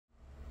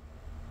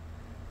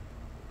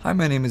Hi,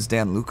 my name is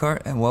Dan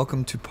Lukart, and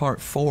welcome to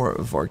part 4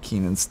 of our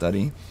Keenan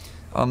study.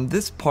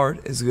 This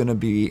part is going to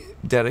be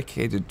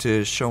dedicated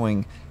to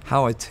showing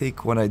how I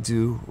take what I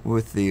do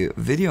with the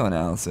video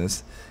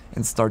analysis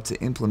and start to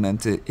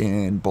implement it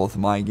in both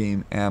my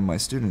game and my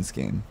students'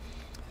 game.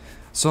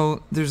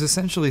 So there's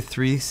essentially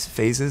 3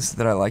 phases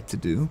that I like to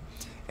do,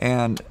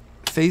 and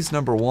phase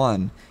number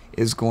 1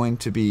 is going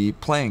to be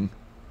playing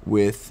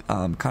with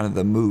kind of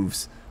the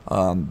moves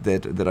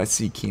that I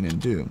see Keenan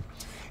do.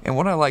 And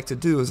what I like to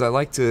do is I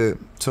like to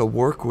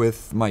work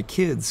with my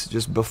kids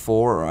just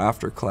before or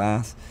after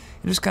class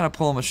and just kind of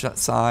pull them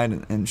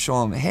aside and show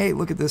them, hey,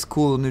 look at this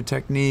cool new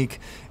technique.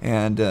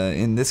 And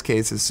in this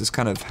case, it's just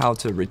kind of how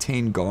to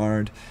retain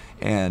guard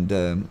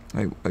and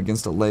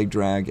against a leg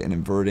drag and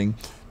inverting.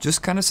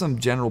 Just kind of some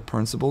general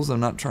principles.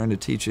 I'm not trying to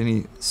teach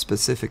any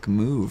specific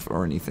move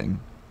or anything.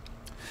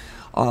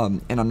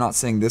 And I'm not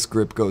saying this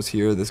grip goes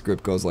here, this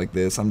grip goes like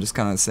this. I'm just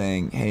kind of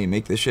saying, hey,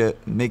 make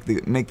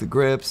the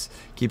grips,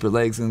 keep your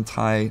legs in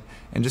tight,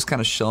 and just kind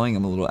of showing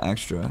them a little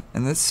extra.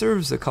 And this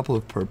serves a couple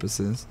of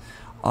purposes.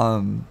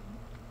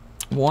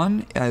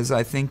 One is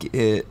I think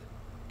it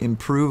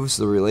improves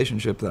the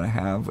relationship that I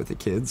have with the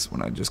kids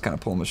when I just kind of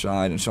pull them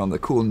aside and show them the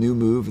cool new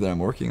move that I'm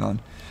working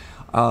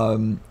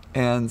on.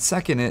 And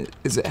second,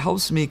 it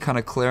helps me kind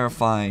of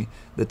clarify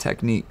the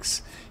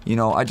techniques. You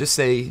know, I just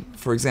say,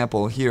 for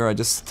example, here I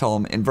just tell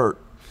him invert,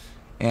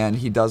 and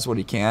he does what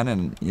he can,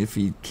 and if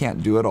he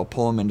can't do it, I'll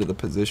pull him into the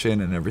position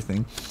and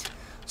everything.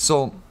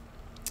 So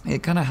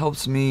it kind of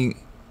helps me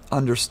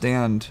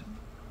understand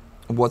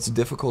what's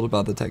difficult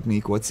about the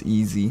technique, what's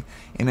easy,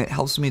 and it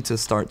helps me to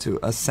start to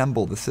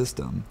assemble the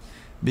system.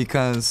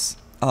 Because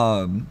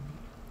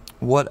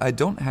what I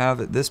don't have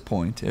at this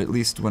point, at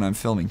least when I'm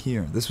filming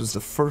here, this was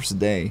the first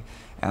day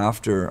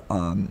after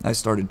I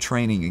started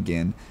training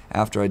again,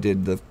 after I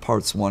did the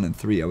parts 1 and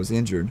 3. I was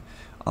injured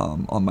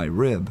on my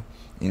rib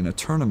in a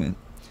tournament,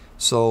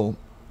 so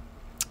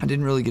I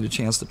didn't really get a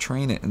chance to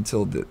train it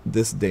until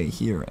this day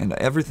here, and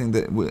everything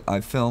that I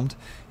filmed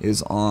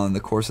is on the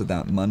course of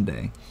that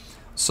Monday.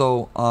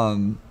 So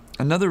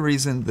another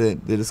reason that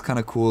it's kind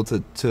of cool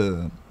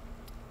to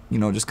you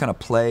know, just kind of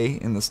play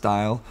in the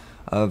style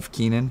of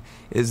Keenan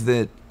is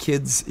that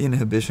kids'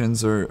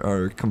 inhibitions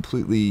are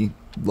completely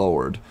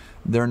lowered.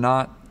 They're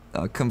not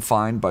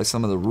confined by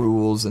some of the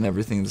rules and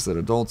everything that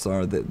adults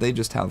are. That they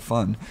just have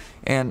fun.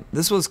 And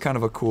this was kind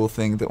of a cool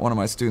thing that one of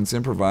my students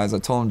improvised. I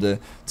told him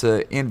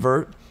to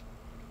invert.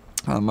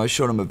 I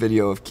showed him a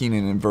video of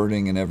Keenan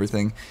inverting and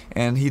everything,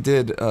 and he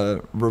did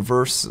a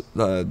reverse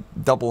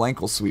double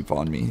ankle sweep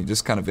on me. He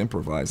just kind of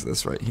improvised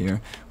this right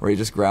here, where he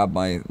just grabbed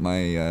my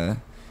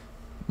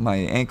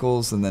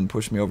ankles and then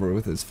pushed me over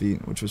with his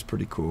feet, which was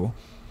pretty cool.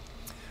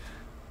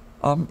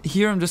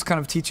 Here I'm just kind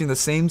of teaching the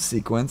same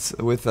sequence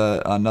with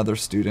another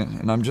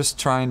student, and I'm just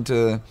trying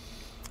to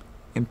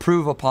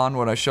improve upon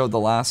what I showed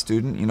the last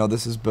student. You know,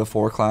 this is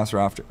before class or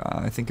after,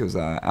 I think it was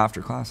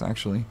after class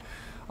actually.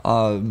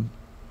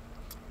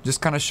 Just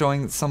kind of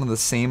showing some of the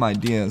same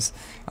ideas,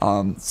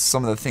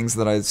 some of the things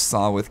that I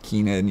saw with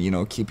Keenan, you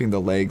know, keeping the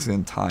legs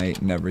in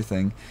tight and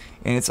everything.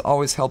 And it's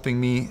always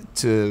helping me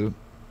to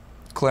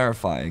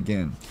clarify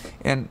again.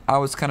 And I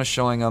was kind of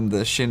showing them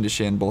the shin to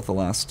shin, both the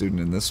last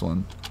student and this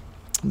one,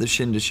 the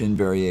shin to shin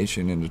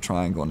variation into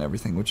triangle and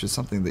everything, which is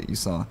something that you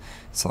saw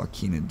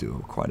Keenan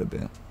do quite a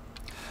bit.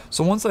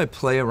 So once I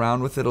play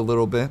around with it a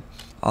little bit,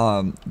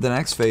 the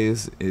next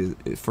phase is,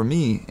 for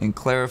me, in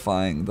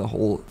clarifying the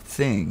whole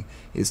thing,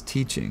 is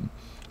teaching.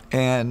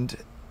 And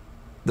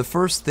the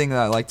first thing that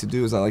I like to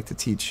do is I like to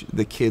teach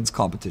the kids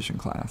competition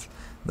class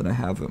that I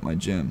have at my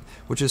gym,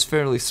 which is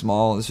fairly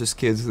small. It's just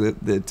kids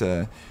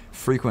that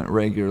frequent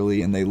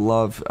regularly, and they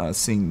love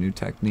seeing new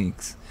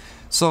techniques.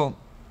 So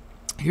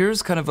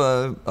here's kind of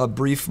a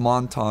brief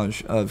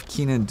montage of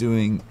Keenan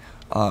doing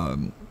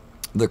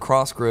the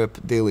cross grip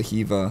de la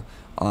Hiva,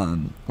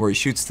 where he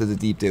shoots to the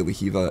deep de la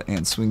Hiva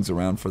and swings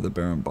around for the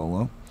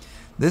berimbolo.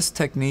 This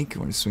technique,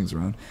 when he swings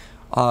around,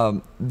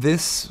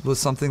 this was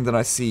something that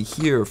I see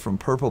here from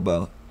purple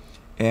belt,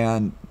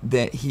 and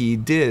that he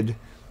did,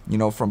 you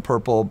know, from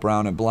purple,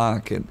 brown, and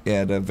black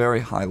at a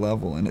very high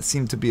level, and it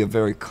seemed to be a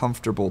very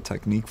comfortable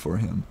technique for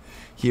him.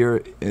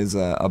 Here is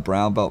a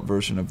brown belt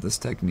version of this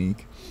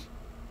technique,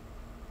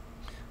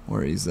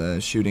 where he's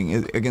shooting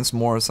against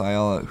Morris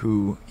Ayala,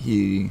 who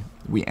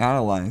we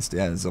analyzed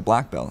as a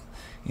black belt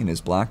in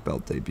his black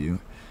belt debut.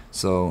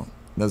 So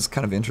that's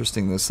kind of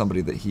interesting. There's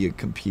somebody that he had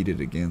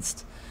competed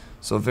against.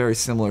 So a very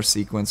similar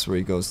sequence where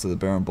he goes to the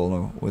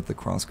berimbolo with the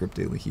cross grip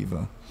de la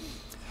Hiva.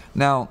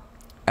 Now,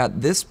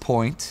 at this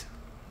point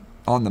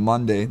on the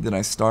Monday that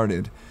I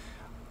started,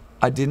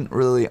 I didn't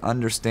really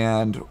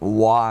understand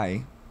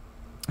why,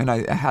 and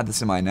I had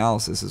this in my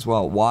analysis as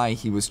well, why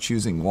he was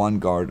choosing one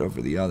guard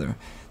over the other.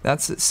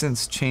 That's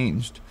since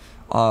changed.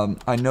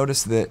 I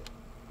noticed that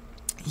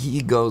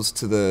he goes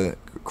to the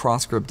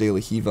cross grip de la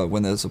Hiva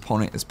when his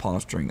opponent is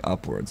posturing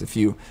upwards. If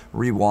you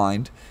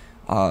rewind,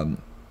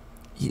 and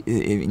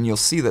you'll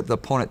see that the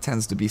opponent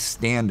tends to be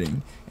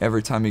standing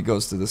every time he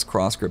goes to this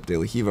cross grip de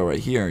la Hiva right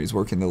here. He's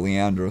working the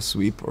Leandro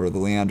sweep or the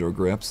Leandro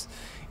grips,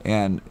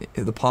 and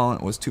the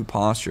opponent was too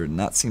postured, and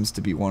that seems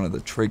to be one of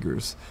the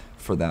triggers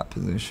for that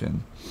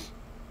position.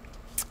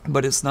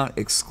 But it's not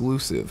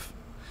exclusive.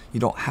 You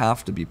don't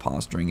have to be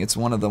posturing. It's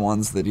one of the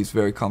ones that he's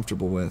very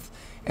comfortable with,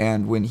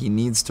 and when he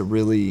needs to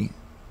really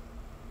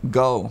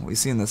go, we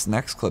see in this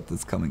next clip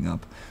that's coming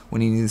up,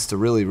 when he needs to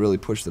really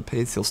push the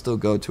pace, he'll still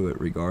go to it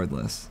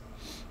regardless.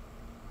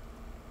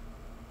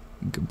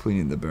 And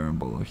completing the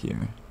berimbolo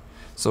here.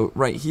 So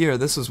right here,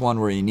 this is one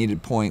where he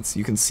needed points.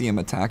 You can see him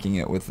attacking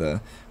it with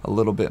a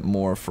little bit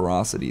more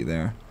ferocity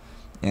there,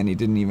 and he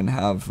didn't even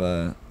have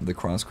the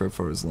cross grip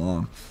for as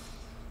long,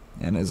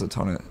 and his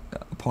opponent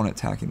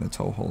attacking the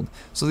toe hold.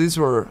 So these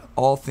were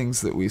all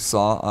things that we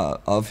saw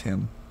of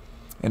him,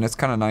 and it's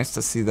kind of nice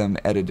to see them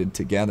edited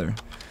together.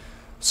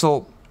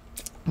 So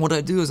what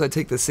I do is I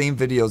take the same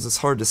videos. It's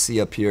hard to see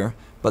up here,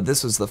 but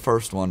this was the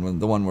first one,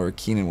 the one where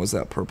Keenan was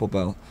at purple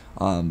belt,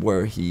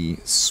 where he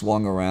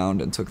swung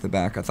around and took the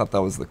back. I thought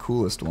that was the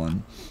coolest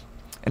one.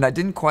 And I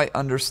didn't quite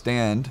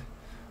understand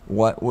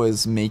what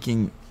was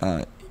making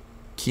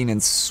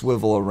Keenan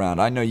swivel around.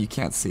 I know you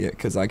can't see it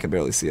because I can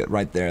barely see it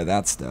right there,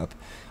 that step.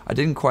 I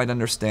didn't quite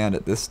understand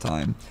it this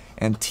time.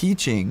 And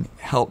teaching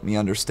helped me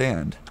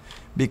understand.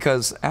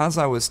 Because as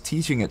I was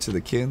teaching it to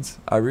the kids,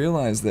 I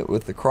realized that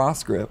with the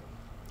cross grip,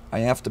 I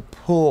have to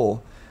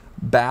pull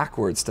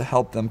backwards to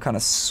help them kind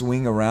of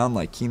swing around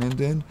like Keenan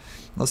did.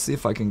 Let's see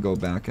if I can go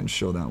back and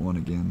show that one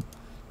again.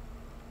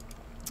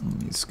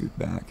 Let me scoot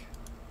back.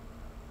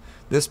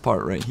 This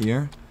part right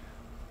here,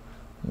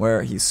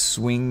 where he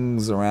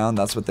swings around,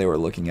 that's what they were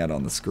looking at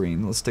on the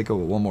screen. Let's take a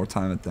one more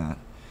time at that.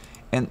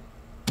 And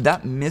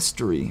that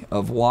mystery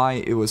of why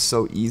it was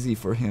so easy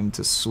for him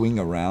to swing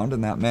around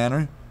in that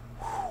manner,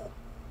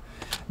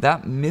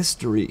 that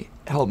mystery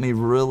helped me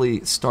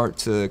really start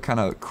to kind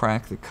of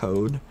crack the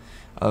code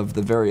of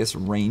the various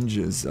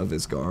ranges of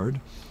his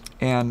guard.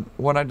 And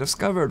what I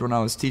discovered when I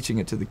was teaching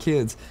it to the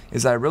kids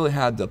is I really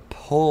had to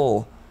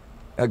pull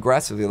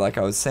aggressively, like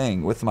I was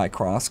saying, with my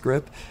cross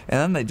grip, and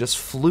then they just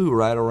flew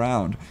right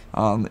around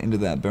into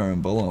that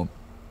berimbolo.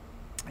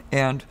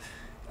 And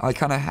I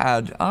kind of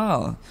had,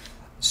 and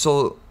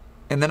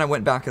then I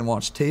went back and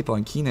watched tape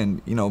on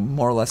Keenan, you know,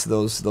 more or less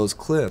those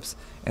clips,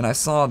 and I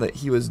saw that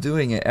he was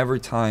doing it every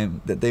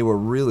time that they were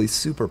really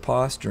super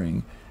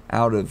posturing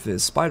out of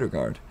his spider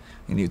guard.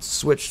 And he'd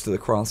switch to the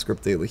cross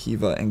grip de la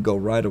Hiva and go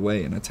right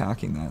away and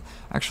attacking that.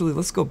 Actually,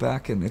 let's go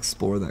back and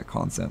explore that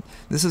concept.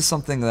 This is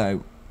something that I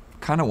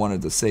kind of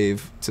wanted to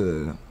save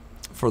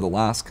for the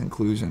last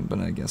conclusion, but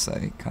I guess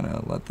I kind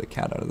of let the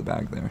cat out of the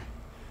bag there.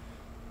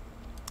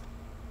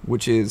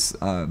 Which is,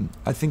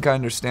 I think I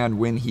understand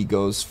when he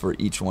goes for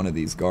each one of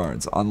these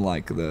guards,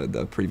 unlike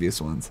the previous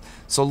ones.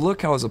 So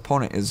look how his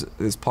opponent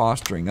is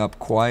posturing up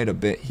quite a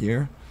bit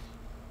here.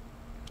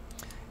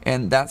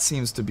 And that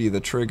seems to be the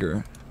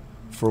trigger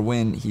for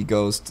when he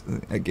goes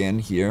again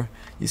here.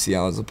 You see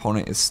how his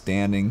opponent is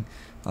standing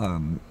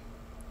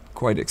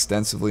quite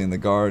extensively in the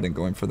guard and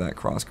going for that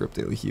cross grip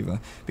de la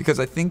Hiva. Because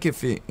I think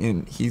if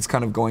he's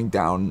kind of going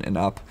down and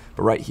up,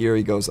 but right here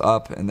he goes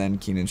up and then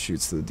Keenan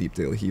shoots to the deep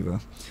de la Hiva.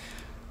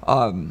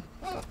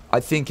 I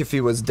think if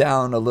he was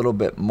down a little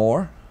bit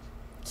more,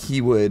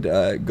 he would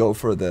go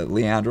for the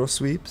Leandro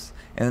sweeps,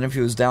 and then if he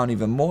was down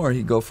even more,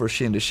 he'd go for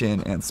shin to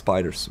shin and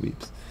spider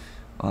sweeps.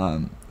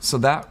 So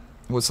that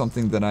was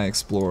something that I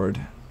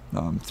explored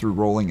through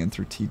rolling and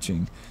through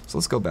teaching. So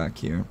let's go back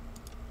here.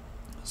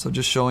 So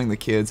just showing the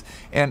kids,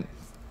 and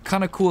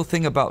kind of cool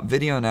thing about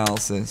video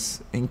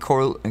analysis,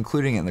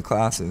 including in the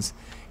classes,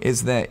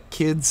 is that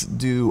kids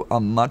do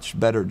a much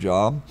better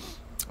job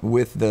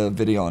with the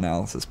video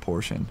analysis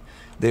portion.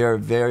 They are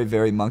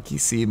very monkey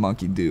see,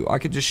 monkey do. I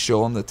could just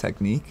show them the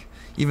technique,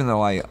 even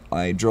though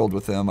I drilled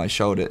with them, I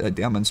showed it, I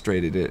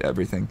demonstrated it,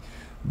 everything.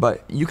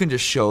 But you can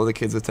just show the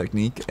kids the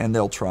technique and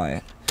they'll try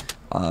it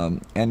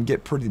and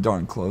get pretty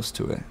darn close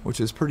to it,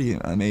 which is pretty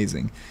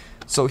amazing.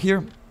 So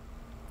here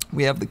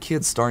we have the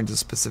kids starting to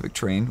specific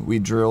train. We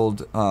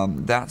drilled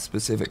that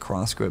specific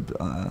cross grip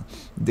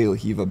de la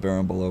Hiva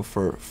berimbolo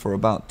for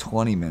about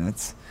 20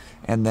 minutes,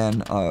 and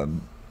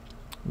then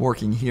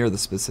working here the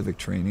specific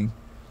training.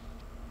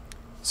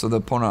 So the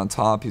opponent on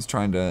top, he's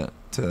trying to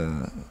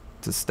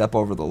step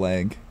over the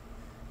leg.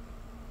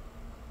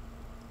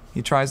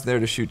 He tries there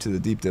to shoot to the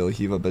deep de la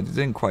Hiva, but he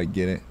didn't quite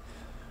get it.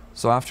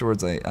 So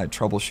afterwards I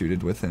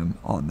troubleshooted with him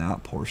on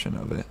that portion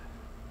of it.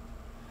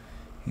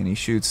 And he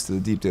shoots to the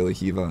deep de la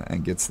Hiva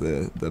and gets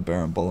the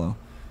berimbolo,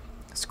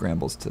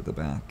 scrambles to the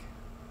back.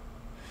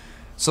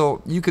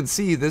 So you can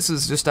see this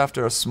is just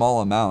after a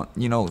small amount.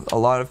 You know, a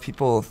lot of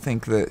people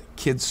think that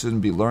kids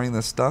shouldn't be learning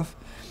this stuff.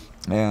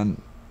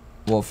 And,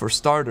 well, for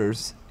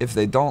starters, if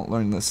they don't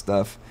learn this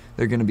stuff,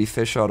 they're going to be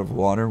fish out of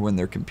water when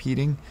they're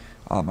competing.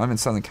 I'm in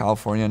Southern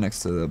California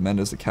next to the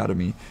Mendes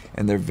Academy,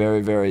 and they're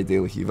very de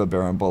la Hiva,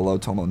 berimbolo,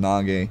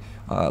 tomonage,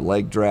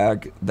 leg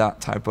drag, that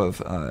type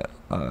of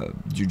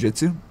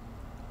jiu-jitsu.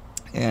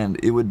 And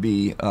it would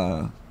be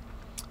an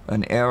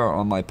error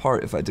on my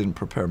part if I didn't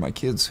prepare my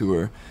kids who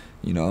are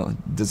you know,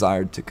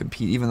 desired to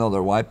compete, even though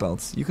they're white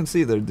belts. You can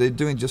see they're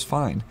doing just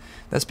fine.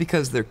 That's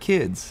because they're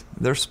kids.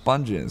 They're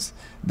sponges.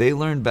 They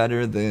learn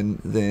better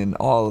than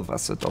all of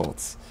us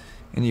adults.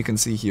 And you can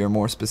see here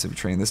more specific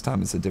training. This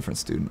time it's a different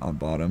student on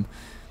bottom.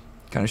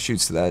 Kind of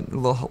shoots to that. A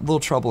little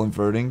trouble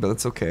inverting, but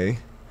it's okay.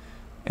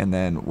 And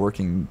then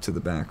working to the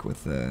back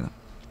with the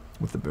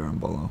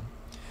berimbolo.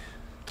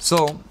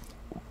 So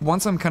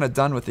once I'm kind of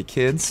done with the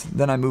kids,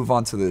 then I move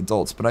on to the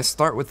adults. But I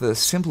start with the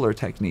simpler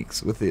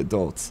techniques with the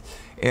adults.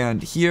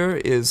 And here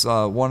is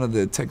one of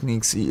the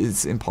techniques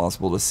is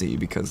impossible to see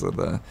because of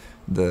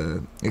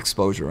the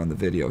exposure on the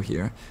video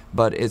here.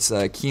 But it's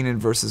Keenan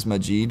versus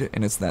Majid,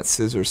 and it's that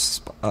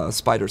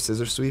spider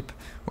scissor sweep,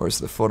 where it's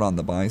the foot on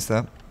the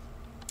bicep.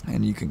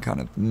 And you can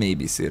kind of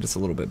maybe see it. It's a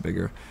little bit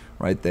bigger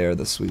right there,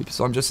 the sweep.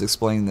 So I'm just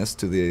explaining this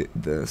to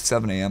the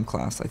 7 a.m.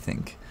 class, I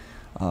think,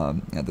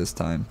 at this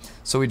time.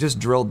 So we just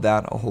drilled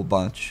that a whole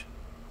bunch.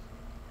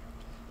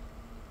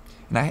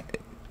 And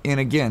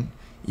again,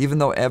 even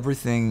though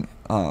everything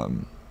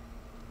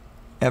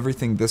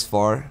this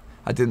far,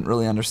 I didn't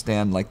really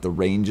understand like the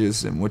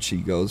ranges in which he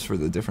goes for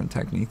the different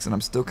techniques, and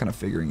I'm still kind of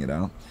figuring it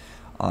out.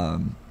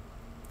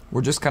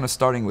 We're just kind of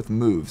starting with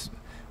moves.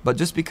 But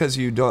just because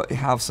you don't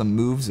have some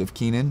moves of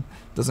Keenan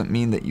doesn't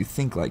mean that you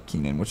think like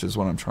Keenan, which is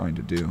what I'm trying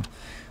to do.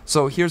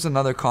 So here's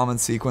another common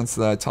sequence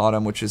that I taught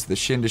him, which is the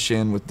shin to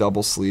shin with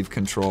double sleeve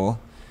control,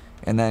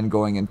 and then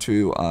going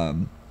into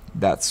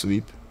that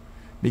sweep,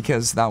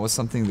 because that was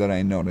something that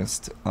I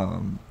noticed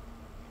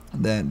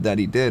that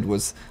he did,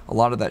 was a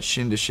lot of that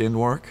shin to shin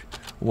work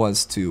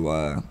was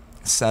to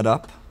set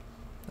up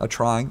a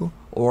triangle,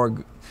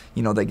 or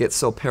you know, they get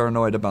so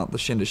paranoid about the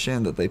shin to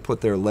shin that they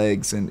put their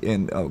legs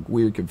in a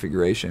weird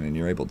configuration, and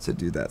you're able to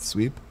do that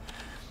sweep.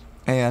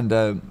 And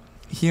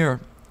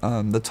here,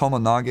 the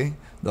tomonage,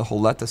 the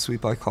holeta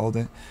sweep I called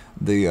it,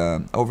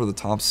 the over the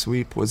top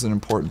sweep was an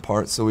important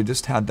part. So we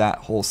just had that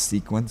whole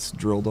sequence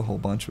drilled a whole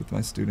bunch with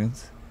my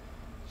students.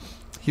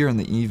 Here in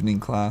the evening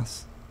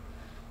class,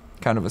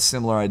 kind of a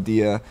similar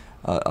idea,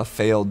 a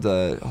failed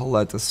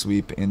holeta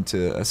sweep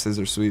into a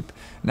scissor sweep.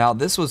 Now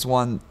this was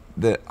one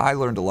that I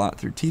learned a lot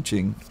through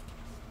teaching,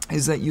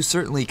 is that you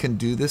certainly can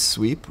do this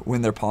sweep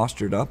when they're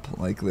postured up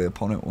like the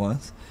opponent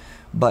was.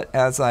 But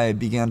as I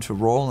began to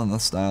roll in the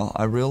style,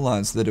 I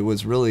realized that it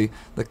was really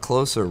the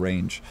closer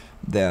range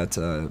that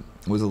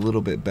was a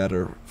little bit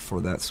better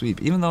for that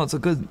sweep. Even though it's a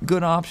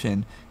good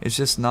option, it's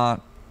just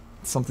not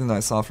something that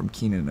I saw from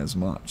Keenan as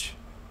much.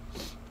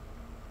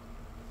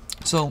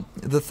 So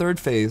the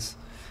third phase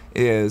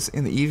is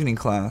in the evening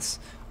class,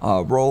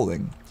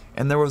 rolling.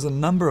 And there was a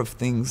number of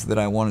things that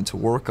I wanted to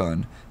work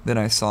on that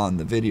I saw in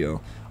the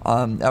video.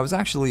 I was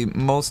actually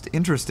most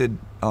interested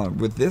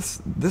with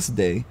this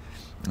day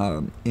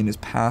in his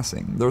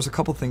passing. There was a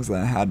couple things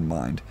that I had in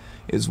mind.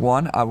 Is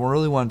one, I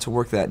really wanted to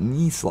work that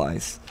knee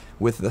slice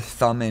with the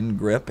thumb in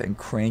grip and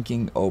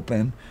cranking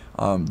open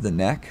the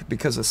neck,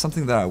 because it's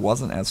something that I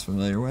wasn't as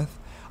familiar with.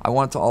 I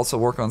wanted to also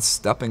work on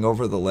stepping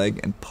over the leg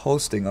and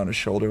posting on his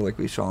shoulder like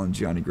we saw in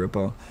Gianni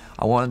Grippo.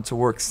 I wanted to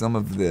work some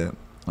of the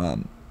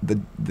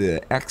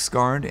X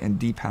guard and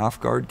deep half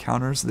guard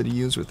counters that he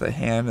used with the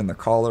hand and the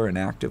collar and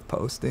active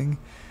posting.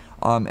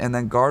 And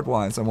then guard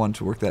wise, I wanted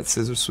to work that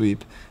scissor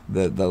sweep,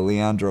 the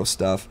Leandro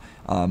stuff,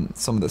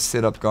 some of the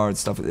sit up guard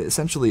stuff,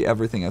 essentially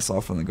everything I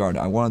saw from the guard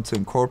I wanted to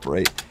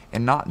incorporate,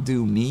 and not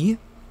do me,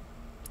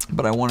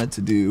 but I wanted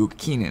to do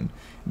Keenan,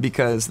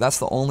 because that's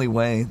the only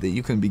way that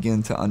you can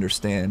begin to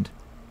understand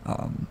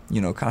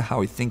you know, kind of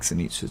how he thinks in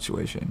each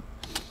situation.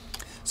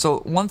 So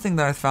one thing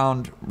that I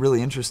found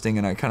really interesting,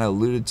 and I kind of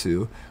alluded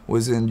to,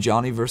 was in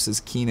Johnny versus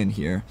Keenan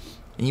here.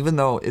 Even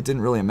though it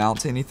didn't really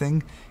amount to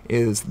anything,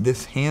 is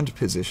this hand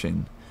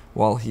position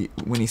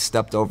when he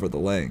stepped over the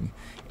leg.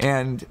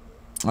 And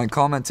I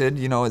commented,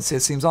 you know, it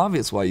seems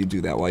obvious why you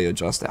do that, why you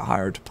adjust it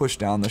higher to push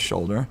down the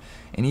shoulder.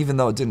 And even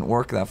though it didn't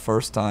work that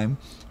first time,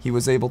 he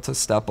was able to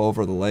step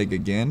over the leg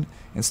again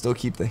and still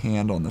keep the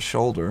hand on the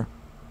shoulder.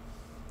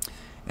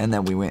 And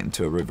then we went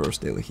into a reverse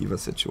De La Riva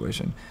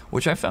situation,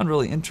 which I found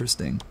really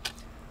interesting.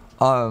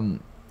 And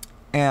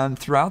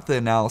throughout the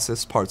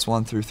analysis, parts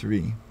 1 through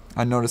 3,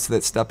 I noticed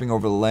that stepping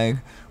over the leg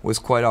was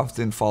quite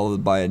often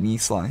followed by a knee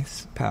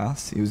slice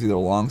pass. It was either a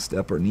long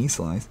step or knee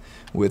slice,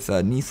 with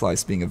knee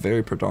slice being a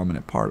very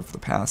predominant part of the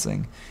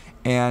passing.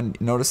 And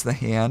notice the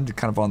hand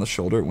kind of on the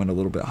shoulder, it went a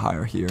little bit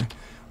higher here.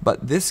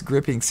 But this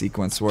gripping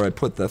sequence where I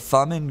put the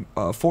thumb in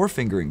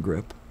forefinger in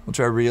grip, which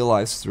I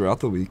realized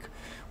throughout the week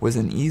was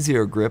an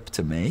easier grip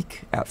to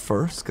make at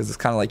first, because it's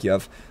kind of like you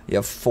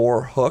have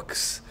 4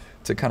 hooks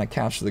to kind of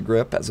catch the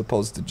grip as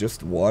opposed to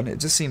just one. It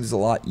just seems a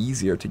lot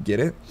easier to get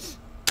it.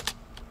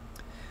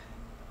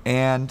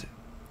 And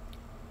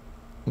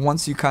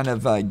once you kind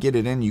of get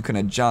it in, you can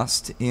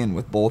adjust in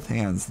with both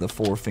hands the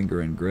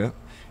forefinger in grip,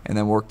 and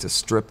then work to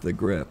strip the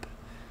grip.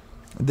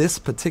 This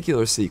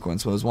particular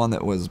sequence was one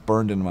that was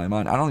burned into my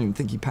mind. I don't even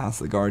think he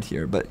passed the guard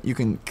here, but you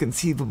can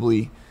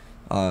conceivably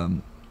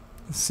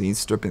see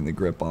stripping the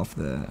grip off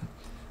the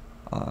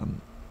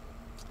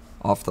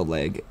off the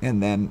leg,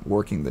 and then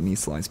working the knee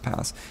slice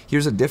pass.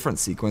 Here's a different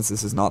sequence.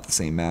 This is not the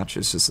same match.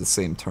 It's just the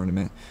same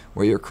tournament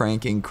where you're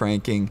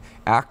cranking,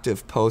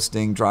 active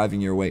posting,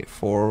 driving your weight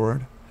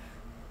forward.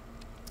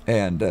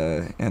 And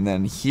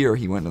then here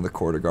he went to the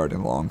quarter guard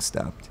and long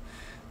stepped.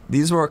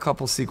 These were a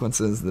couple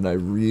sequences that I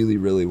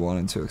really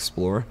wanted to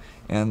explore.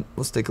 And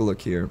let's take a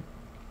look here.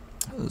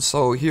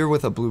 So here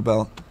with a blue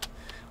belt,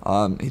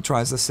 he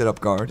tries the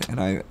sit-up guard, and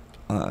I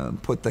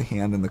put the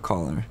hand in the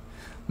collar.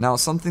 Now,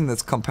 something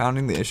that's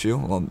compounding the issue,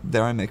 well,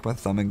 there I make my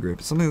thumb in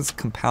grip. Something that's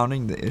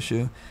compounding the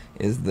issue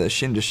is the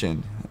shin to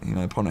shin. You know,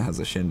 my opponent has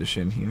a shin to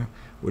shin here,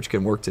 which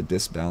can work to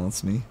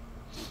disbalance me.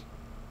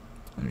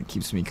 And it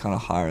keeps me kind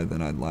of higher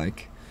than I'd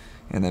like.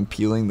 And then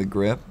peeling the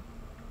grip.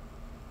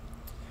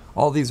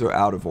 All these are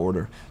out of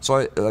order.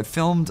 So I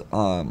filmed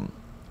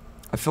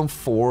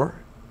four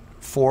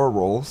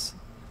rolls.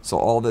 So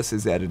all this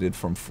is edited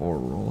from 4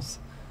 rolls.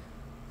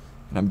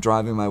 And I'm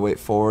driving my weight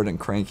forward and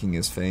cranking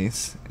his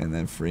face, and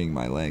then freeing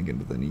my leg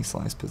into the knee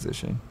slice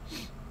position.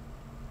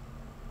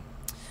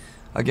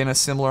 Again, a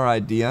similar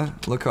idea.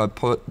 Look how I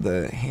put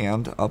the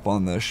hand up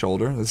on the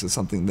shoulder. This is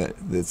something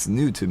that's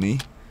new to me.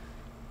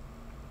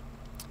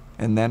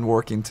 And then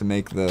working to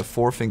make the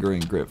forefinger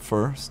in grip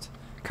first.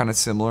 Kind of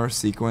similar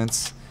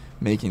sequence,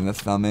 making the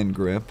thumb in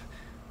grip.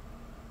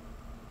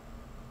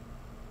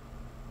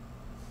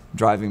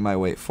 Driving my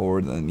weight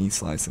forward and knee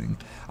slicing.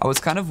 I was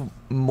kind of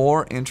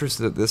more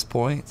interested at this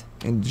point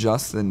in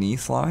just the knee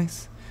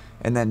slice,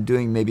 and then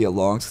doing maybe a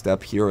long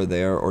step here or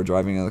there, or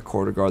driving in the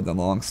quarter guard then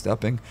long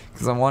stepping,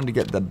 because I wanted to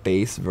get the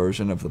base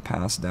version of the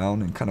pass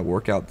down and kind of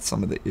work out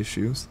some of the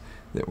issues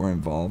that were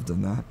involved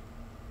in that.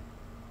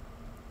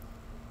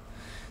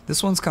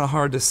 This one's kind of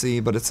hard to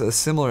see, but it's a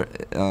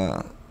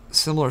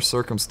similar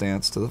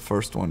circumstance to the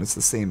first one. It's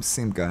the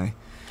same guy.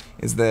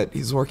 Is that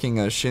he's working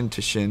a shin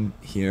to shin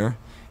here,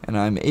 and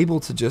I'm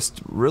able to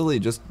just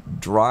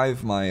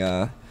drive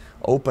my,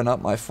 open up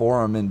my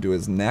forearm into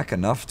his neck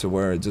enough to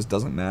where it just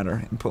doesn't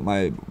matter, and put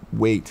my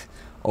weight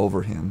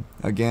over him.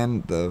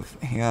 Again, the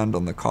hand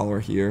on the collar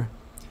here.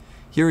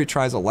 Here he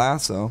tries a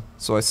lasso,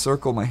 so I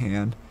circle my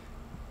hand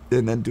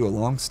and then do a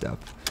long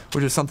step,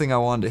 which is something I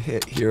wanted to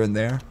hit here and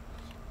there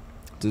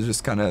to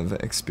just kind of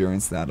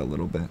experience that a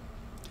little bit.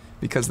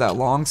 Because that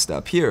long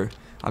step here,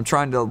 I'm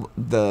trying to,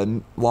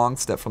 the long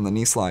step from the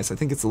knee slice, I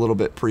think it's a little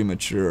bit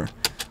premature.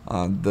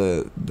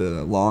 The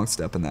long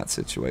step in that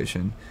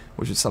situation,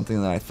 which is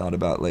something that I thought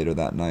about later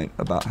that night,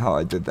 about how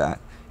I did that,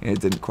 and it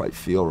didn't quite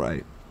feel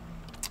right.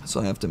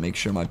 So I have to make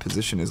sure my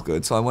position is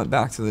good. So I went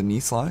back to the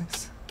knee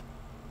slice.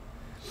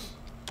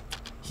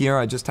 Here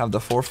I just have the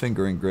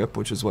forefinger in grip,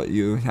 which is what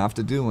you have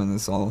to do, and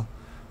it's all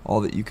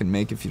that you can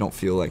make if you don't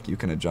feel like you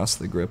can adjust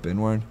the grip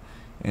inward,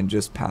 and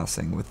just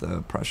passing with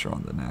the pressure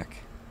on the neck.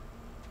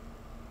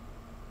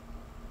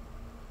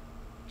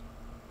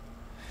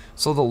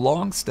 So the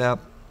long step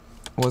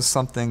was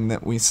something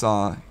that we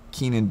saw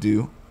Keenan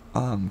do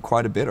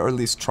quite a bit, or at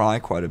least try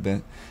quite a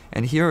bit.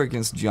 And here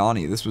against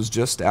Johnny, this was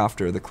just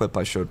after the clip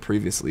I showed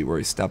previously where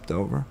he stepped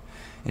over.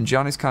 And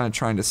Johnny's kind of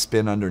trying to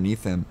spin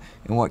underneath him.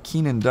 And what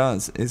Keenan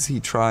does is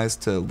he tries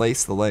to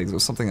lace the legs. It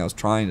was something I was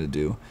trying to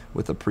do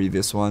with the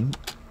previous one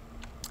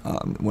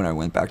when I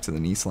went back to the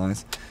knee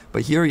slice.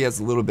 But here he has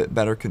a little bit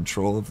better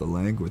control of the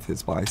leg with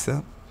his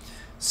bicep.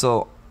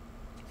 So,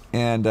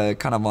 and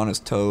kind of on his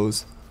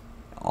toes,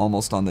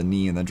 almost on the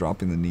knee, and then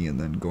dropping the knee, and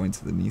then going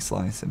to the knee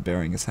slice and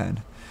burying his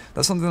head.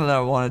 That's something that I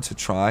wanted to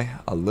try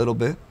a little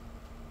bit.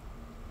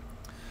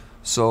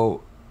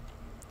 So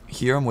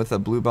here I'm with a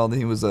blue belt.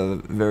 He was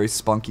very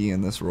spunky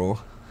in this roll.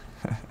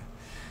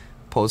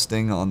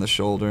 Posting on the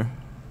shoulder.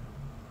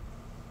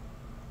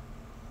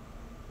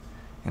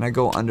 And I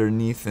go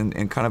underneath in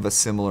kind of a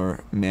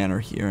similar manner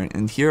here.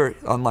 And here,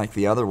 unlike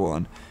the other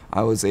one,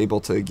 I was able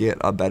to get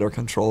a better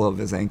control of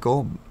his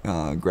ankle,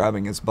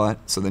 grabbing his butt,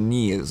 so the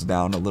knee is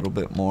down a little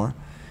bit more.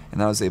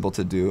 And I was able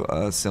to do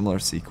a similar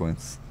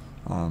sequence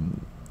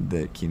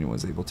that Keenan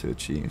was able to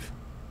achieve.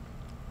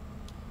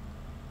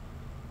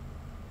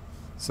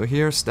 So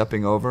here,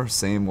 stepping over,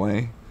 same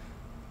way.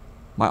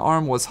 My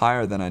arm was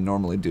higher than I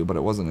normally do, but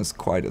it wasn't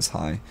quite as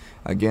high.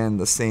 Again,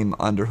 the same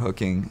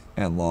underhooking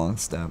and long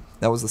step.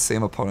 That was the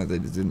same opponent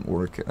that it didn't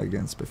work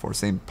against before.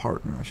 Same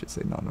partner, I should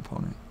say, not an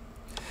opponent.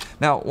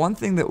 Now, one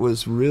thing that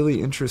was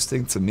really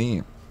interesting to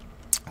me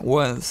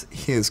was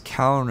his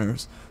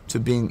counters to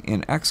being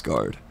in X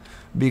guard,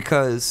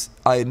 because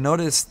I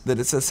noticed that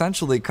it's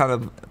essentially kind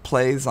of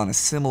plays on a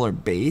similar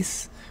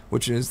base,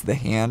 which is the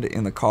hand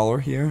in the collar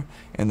here,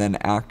 and then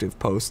active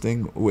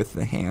posting with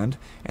the hand,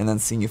 and then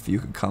seeing if you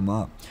could come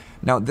up.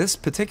 Now, this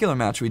particular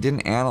match we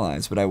didn't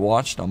analyze, but I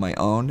watched on my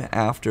own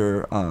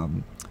after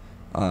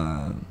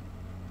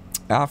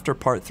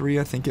part 3,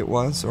 I think it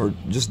was, or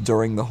just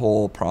during the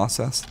whole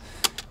process.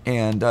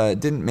 And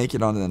didn't make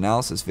it onto the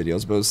analysis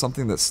videos, but it was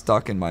something that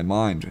stuck in my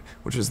mind,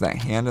 which was that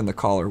hand in the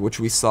collar, which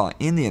we saw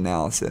in the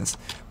analysis.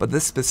 But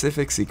this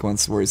specific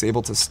sequence where he's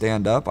able to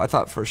stand up, I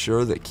thought for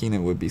sure that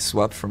Keenan would be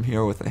swept from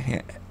here with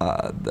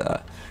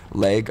the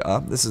leg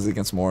up. This is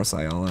against Morris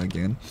Ayala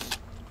again.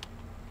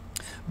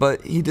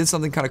 But he did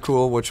something kind of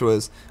cool, which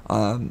was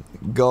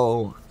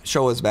go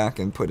show his back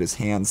and put his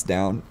hands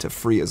down to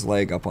free his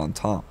leg up on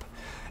top.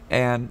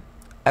 And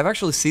I've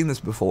actually seen this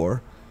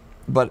before,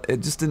 but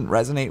it just didn't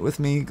resonate with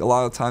me. A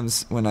lot of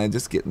times when I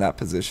just get in that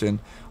position,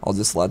 I'll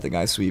just let the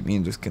guy sweep me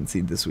and just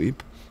concede the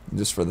sweep,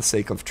 just for the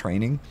sake of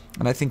training.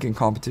 And I think in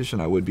competition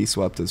I would be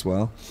swept as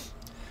well.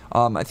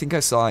 I think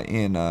I saw it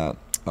in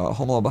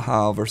Homolo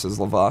Bahal versus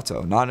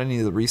Lovato. Not any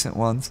of the recent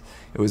ones.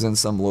 It was in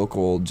some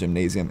local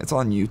gymnasium. It's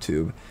on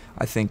YouTube.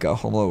 I think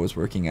Homolo was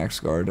working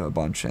X-Guard a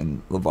bunch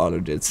and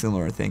Lovato did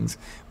similar things.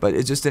 But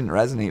it just didn't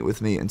resonate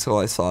with me until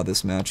I saw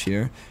this match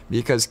here,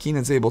 because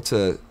Keenan's able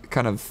to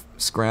kind of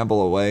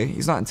scramble away.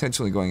 He's not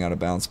intentionally going out of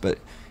bounds, but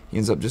he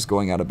ends up just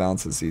going out of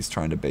bounds as he's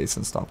trying to base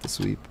and stop the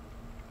sweep.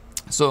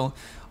 So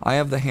I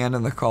have the hand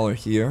in the collar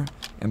here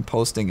and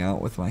posting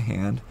out with my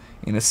hand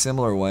in a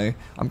similar way.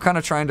 I'm kind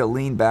of trying to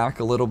lean back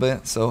a little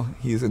bit so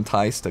he's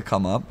enticed to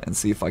come up and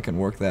see if I can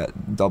work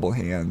that double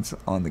hands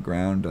on the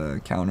ground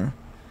counter.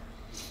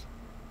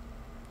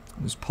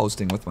 I'm just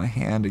posting with my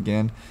hand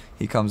again.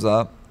 He comes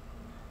up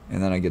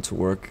and then I get to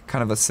work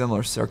kind of a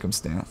similar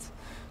circumstance.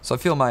 So I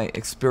feel my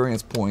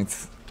experience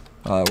points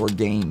were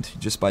gained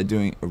just by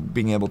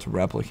being able to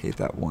replicate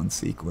that one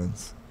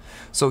sequence.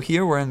 So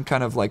here we're in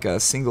kind of like a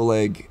single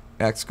leg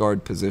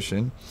X-guard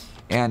position,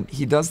 and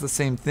he does the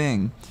same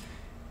thing.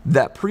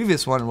 That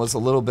previous one was a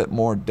little bit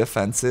more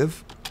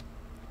defensive.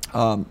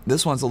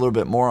 This one's a little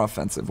bit more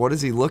offensive. What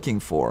is he looking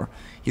for?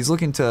 He's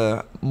looking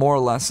to more or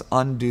less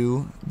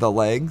undo the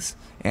legs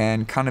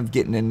and kind of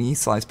get in a knee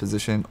slice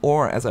position,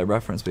 or as I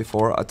referenced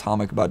before,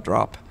 atomic butt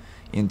drop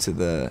into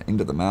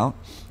the mount.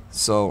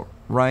 So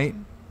right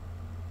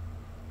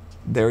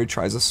there he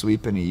tries a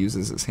sweep and he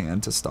uses his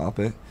hand to stop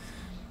it.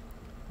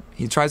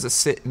 He tries to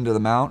sit into the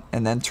mount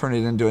and then turn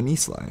it into a knee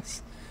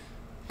slice.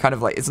 Kind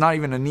of like, it's not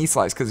even a knee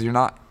slice because your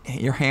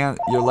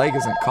leg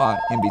isn't caught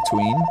in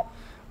between,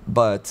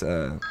 but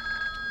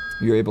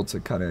you're able to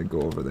kind of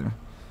go over there.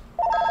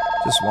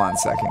 Just 1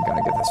 second,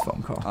 gotta get this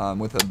phone call.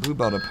 With a blue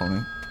belt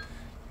opponent,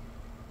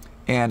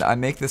 and I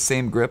make the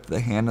same grip,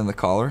 the hand and the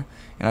collar,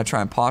 and I try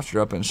and posture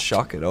up and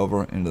shuck it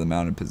over into the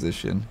mounted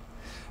position.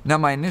 Now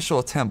my initial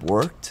attempt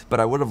worked, but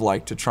I would have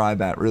liked to try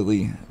that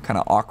really kind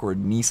of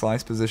awkward knee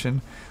slice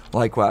position.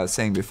 Like what I was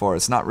saying before,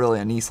 it's not really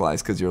a knee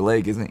slice because your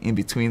leg isn't in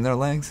between their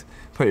legs,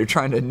 but you're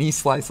trying to knee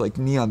slice like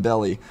knee on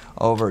belly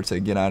over to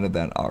get out of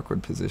that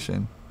awkward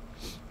position.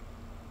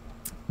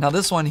 Now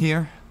this one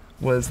here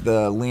was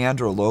the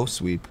Leandro low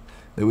sweep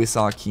that we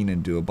saw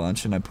Keenan do a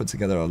bunch, and I put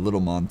together a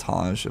little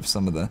montage of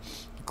some of the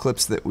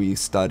clips that we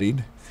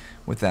studied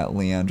with that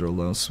Leandro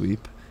low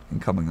sweep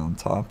and coming on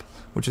top,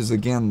 which is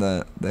again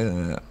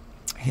the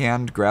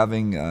hand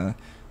grabbing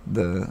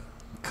the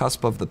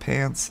cusp of the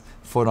pants,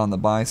 foot on the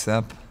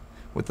bicep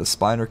with the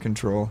spider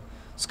control,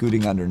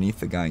 scooting underneath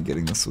the guy and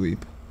getting the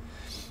sweep.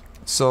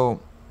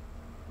 So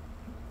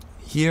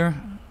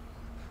here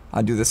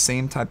I do the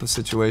same type of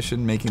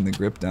situation, making the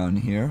grip down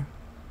here,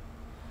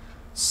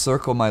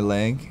 circle my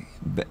leg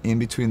in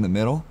between the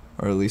middle,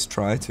 or at least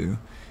try to,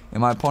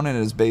 and my opponent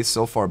is based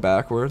so far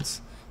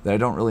backwards that I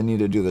don't really need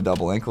to do the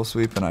double ankle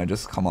sweep, and I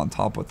just come on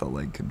top with the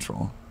leg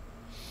control.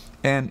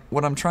 And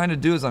what I'm trying to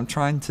do is I'm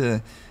trying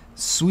to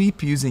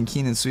sweep using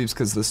Keenan sweeps,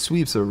 because the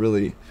sweeps are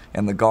really,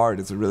 and the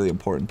guard is a really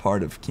important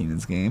part of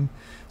Keenan's game.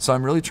 So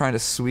I'm really trying to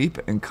sweep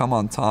and come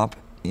on top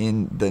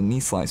in the knee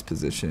slice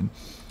position.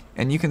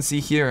 And you can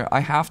see here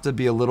I have to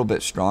be a little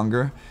bit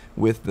stronger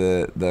with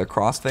the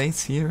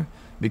crossface here,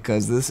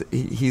 because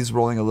he's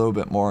rolling a little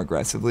bit more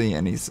aggressively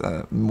and he's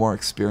a more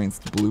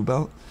experienced blue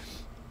belt.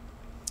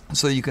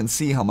 So you can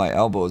see how my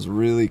elbow is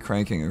really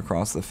cranking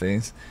across the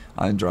face.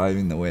 I'm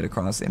driving the weight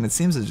across, and it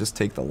seems to just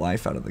take the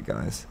life out of the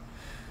guys.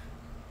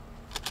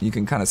 You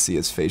can kind of see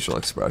his facial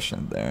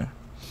expression there.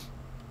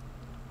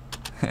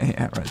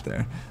 Yeah, right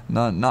there.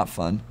 Not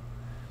fun.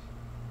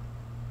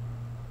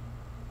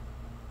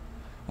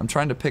 I'm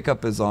trying to pick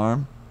up his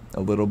arm a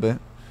little bit,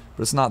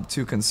 but it's not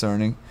too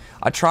concerning.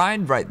 I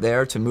tried right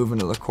there to move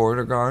into the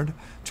quarter guard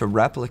to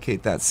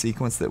replicate that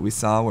sequence that we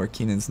saw where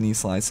Keenan's knee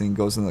slicing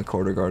goes into the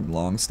quarter guard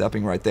long,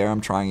 stepping right there.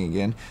 I'm trying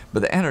again,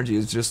 but the energy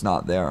is just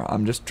not there.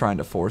 I'm just trying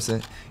to force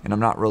it, and I'm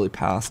not really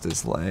past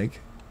his leg.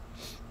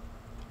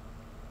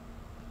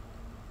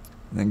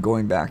 And then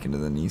going back into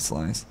the knee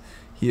slice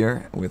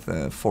here with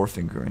a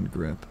forefinger and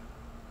grip.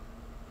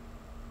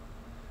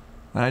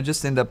 And I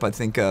just end up, I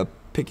think,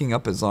 picking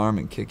up his arm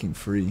and kicking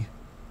free,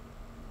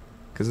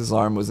 because his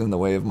arm was in the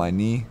way of my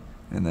knee,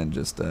 and then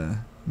just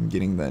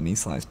getting the knee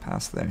slice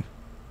past there.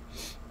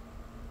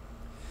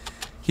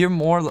 Here,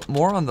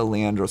 more on the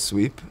Leandro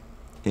sweep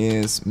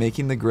is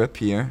making the grip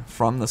here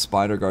from the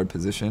spider guard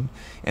position,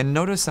 and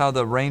notice how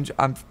the range,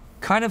 I'm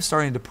kind of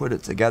starting to put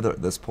it together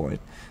at this point,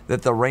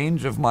 that the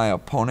range of my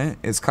opponent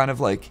is kind of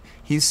like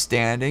he's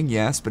standing,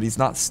 yes, but he's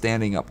not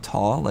standing up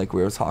tall like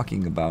we were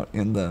talking about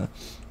in the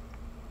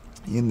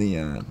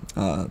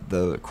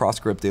cross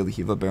grip de la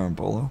Hiva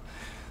Berimbolo.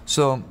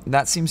 So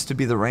that seems to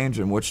be the range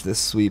in which this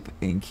sweep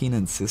in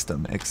Keenan's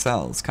system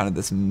excels. Kind of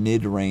this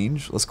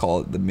mid-range, let's call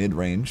it the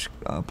mid-range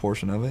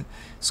portion of it,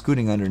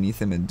 scooting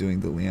underneath him and doing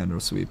the Leandro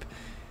sweep.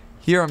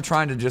 Here I'm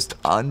trying to just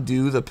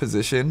undo the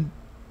position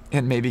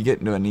and maybe get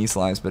into a knee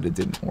slice, but it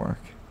didn't work.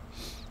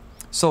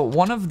 So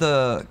one of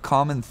the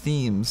common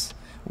themes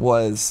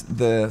was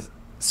the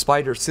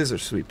spider scissor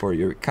sweep, where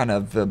you kind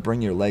of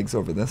bring your legs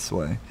over this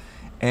way.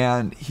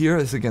 And here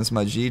is against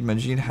Majid.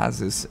 Majid has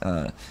this,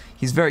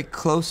 he's very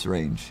close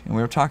range. And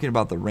we were talking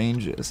about the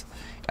ranges.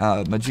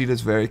 Majid is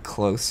very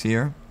close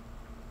here.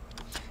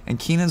 And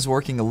Keenan's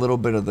working a little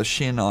bit of the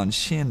shin on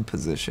shin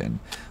position,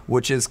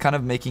 which is kind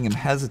of making him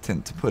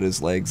hesitant to put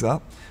his legs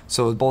up.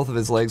 So both of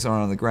his legs are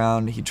on the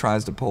ground. He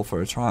tries to pull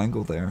for a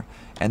triangle there.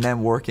 And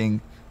then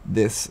working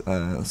this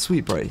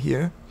sweep right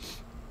here,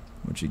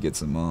 which he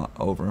gets him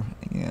over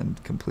and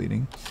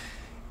completing.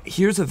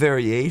 Here's a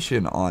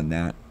variation on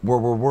that where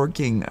we're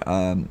working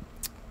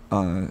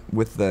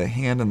with the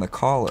hand and the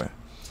collar.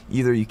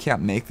 Either you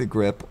can't make the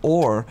grip,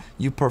 or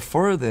you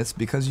prefer this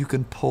because you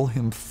can pull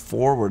him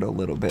forward a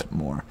little bit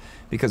more,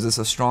 because it's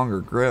a stronger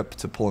grip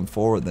to pull him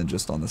forward than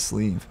just on the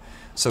sleeve.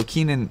 So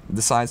Keenan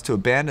decides to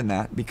abandon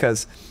that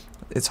because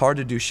it's hard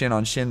to do shin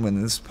on shin when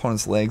his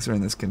opponent's legs are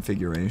in this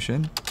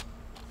configuration.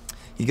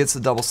 He gets the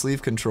double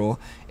sleeve control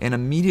and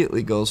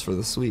immediately goes for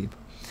the sweep.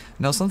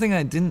 Now, something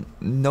I didn't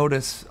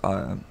notice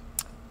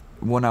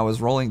when I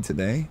was rolling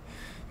today,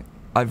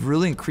 I've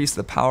really increased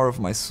the power of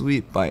my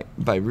sweep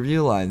by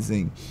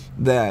realizing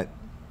that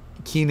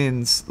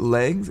Keenan's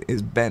leg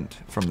is bent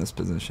from this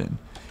position.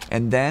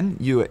 And then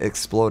you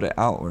explode it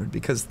outward,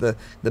 because the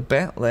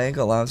bent leg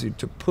allows you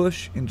to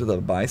push into the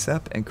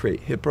bicep and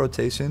create hip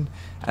rotation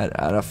at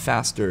a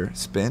faster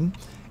spin.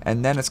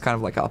 And then it's kind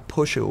of like a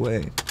push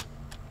away.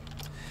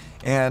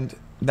 And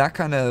that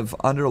kind of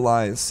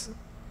underlies,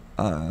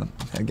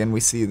 again, we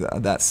see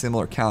that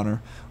similar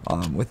counter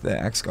with the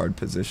X-guard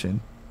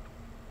position.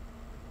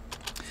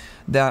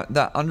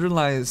 That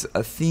underlies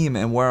a theme,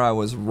 and where I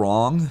was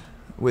wrong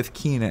with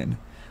Keenan.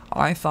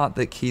 I thought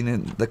that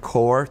Keenan, the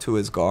core to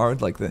his guard,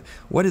 like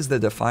what is the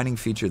defining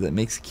feature that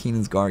makes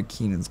Keenan's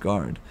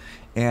guard?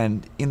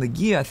 And in the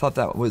gi, I thought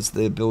that was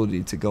the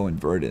ability to go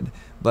inverted.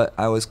 But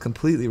I was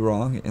completely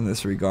wrong in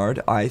this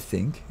regard, I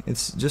think.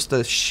 It's just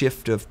a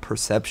shift of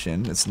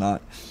perception. It's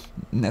not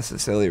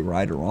necessarily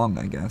right or wrong,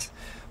 I guess.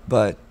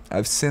 But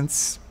I've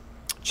since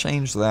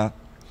changed that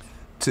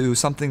to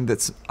something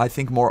that's, I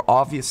think, more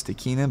obvious to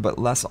Keenan, but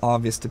less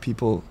obvious to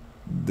people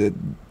that,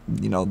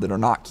 that are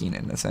not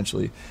Keenan,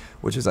 essentially.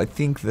 Which is, I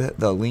think,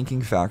 the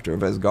linking factor of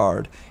his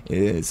guard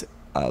is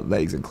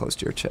legs and close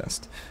to your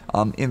chest.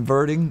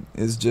 Inverting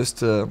is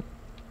just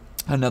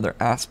another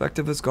aspect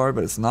of his guard,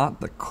 but it's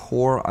not the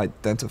core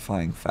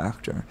identifying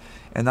factor.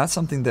 And that's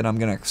something that I'm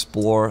going to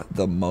explore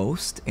the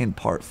most in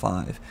part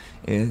 5,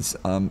 is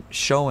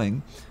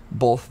showing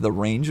both the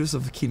ranges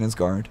of Keenan's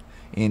guard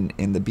in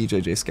the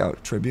BJJ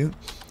Scout Tribute,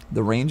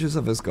 the ranges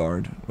of his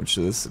guard, which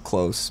is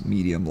close,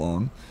 medium,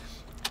 long,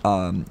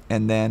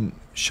 and then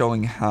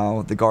showing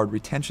how the guard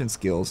retention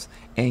skills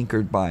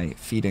anchored by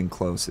feet in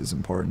close is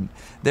important.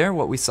 There,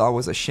 what we saw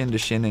was a shin to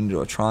shin into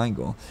a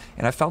triangle,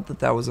 and I felt that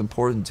that was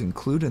important to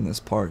include in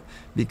this part,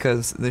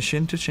 because the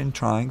shin to shin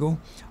triangle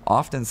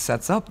often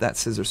sets up that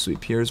scissor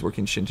sweep. Here is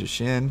working shin to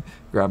shin,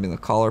 grabbing the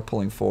collar,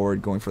 pulling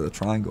forward, going for the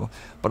triangle,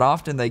 but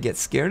often they get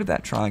scared of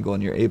that triangle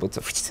and you're able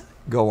to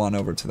go on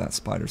over to that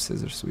spider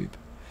scissor sweep.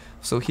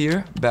 So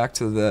here, back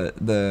to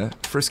the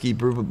frisky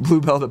blue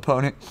belt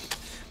opponent,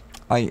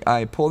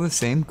 I pull the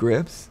same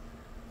grips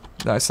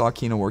that I saw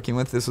Keenan working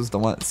with. This was the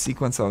one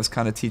sequence I was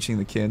kind of teaching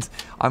the kids.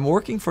 I'm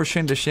working for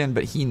shin to shin,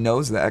 but he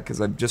knows that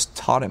because I've just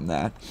taught him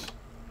that.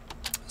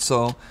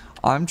 So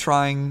I'm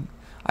trying,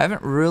 I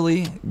haven't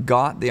really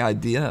got the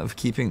idea of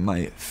keeping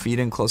my feet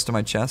in close to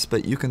my chest,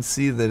 but you can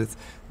see that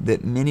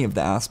that many of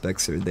the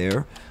aspects are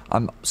there.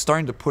 I'm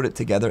starting to put it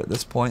together at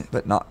this point,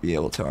 but not be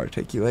able to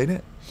articulate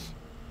it.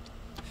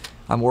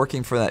 I'm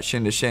working for that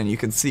shin to shin. You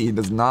can see he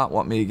does not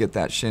want me to get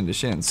that shin to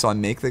shin. So I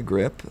make the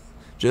grip,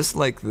 just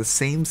like the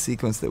same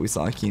sequence that we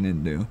saw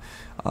Keenan do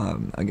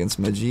against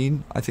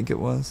Majid, I think it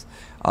was.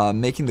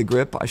 Making the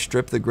grip, I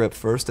strip the grip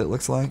first, it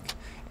looks like,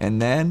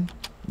 and then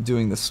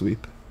doing the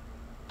sweep.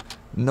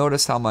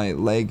 Notice how my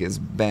leg is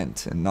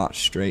bent and not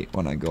straight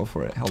when I go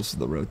for it. It helps with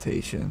the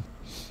rotation.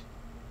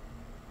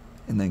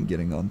 And then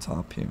getting on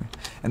top here.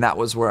 And that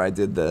was where I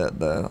did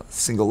the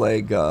single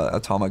leg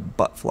atomic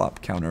butt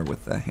flop counter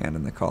with the hand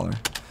and the collar.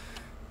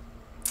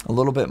 A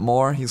little bit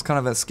more. He's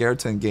kind of scared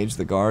to engage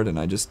the guard, and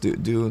I just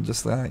do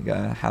just like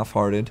a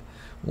half-hearted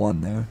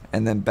one there.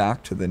 And then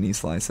back to the knee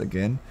slice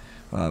again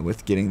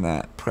with getting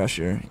that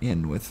pressure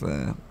in with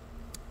the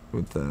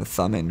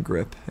thumb in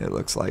grip, it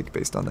looks like,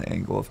 based on the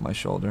angle of my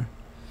shoulder.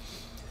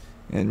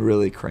 And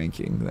really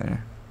cranking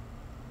there.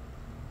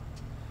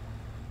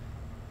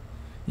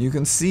 You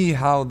can see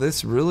how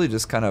this really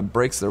just kind of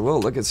breaks their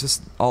will. Look, it's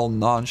just all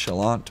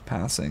nonchalant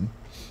passing.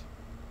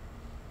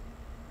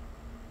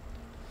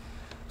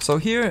 So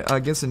here,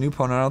 against a new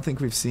opponent, I don't think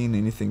we've seen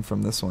anything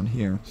from this one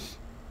here.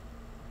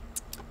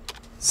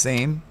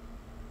 Same.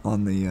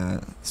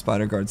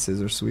 spider guard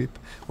scissor sweep,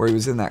 where he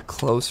was in that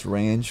close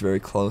range, very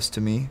close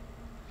to me.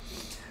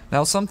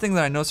 Now, something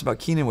that I noticed about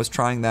Keenan was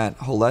trying that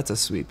Holeta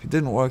sweep. It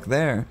didn't work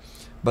there,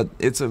 but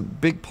it's a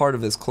big part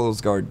of his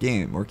closed guard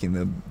game, working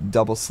the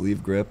double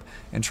sleeve grip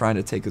and trying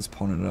to take his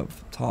opponent up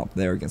top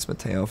there against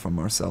Mateo from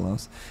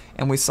Marcelo's.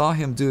 And we saw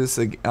him do this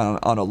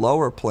on a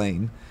lower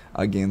plane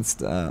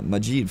against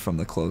Majid from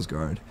the closed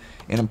guard.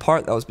 And in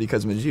part, that was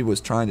because Majid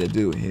was trying to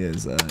do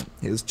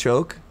his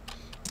choke,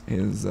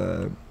 his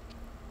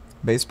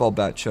baseball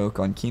bat choke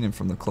on Keenan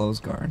from the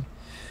closed guard.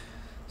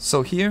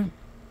 So here,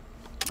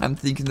 I'm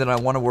thinking that I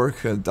want to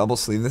work a double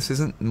sleeve. This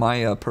isn't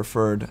my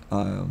preferred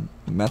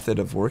method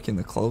of working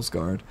the closed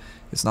guard.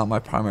 It's not my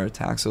primary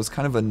attack, so it's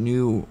kind of a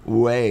new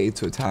way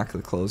to attack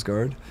the closed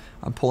guard.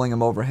 I'm pulling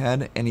him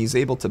overhead, and he's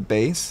able to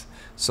base.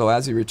 So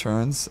as he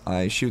returns,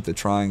 I shoot the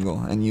triangle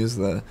and use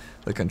the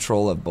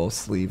control of both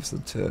sleeves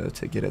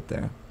to get it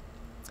there.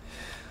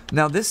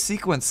 Now this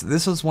sequence,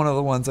 this was one of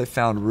the ones I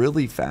found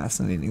really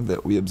fascinating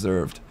that we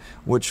observed,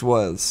 which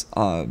was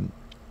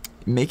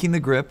making the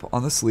grip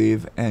on the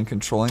sleeve and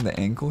controlling the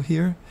ankle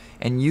here,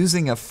 and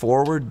using a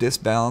forward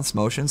disbalance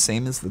motion,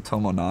 same as the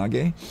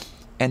tomonage,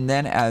 and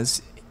then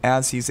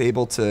as he's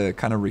able to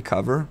kind of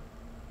recover,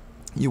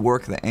 you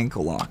work the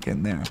ankle lock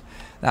in there.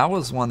 That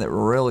was one that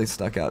really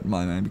stuck out in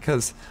my mind,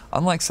 because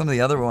unlike some of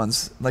the other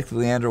ones, like the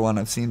Leander one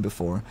I've seen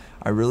before,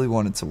 I really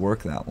wanted to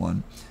work that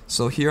one.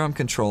 So here I'm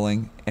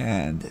controlling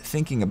and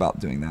thinking about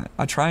doing that.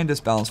 I try and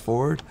disbalance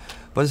forward,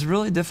 but it's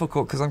really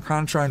difficult because I'm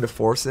kind of trying to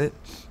force it.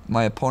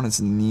 My opponent's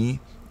knee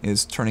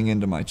is turning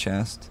into my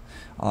chest,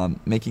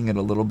 making it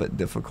a little bit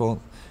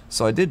difficult.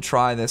 So I did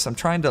try this. I'm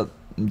trying to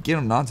get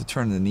him not to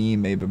turn the knee,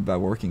 maybe by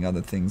working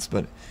other things,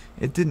 but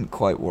it didn't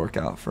quite work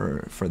out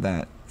for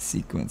that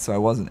sequence, so I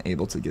wasn't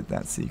able to get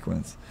that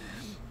sequence.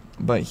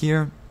 But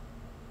here,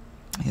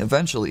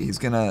 eventually he's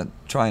gonna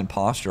try and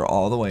posture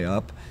all the way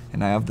up,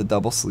 and I have the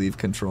double sleeve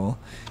control.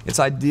 It's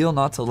ideal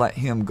not to let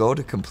him go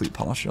to complete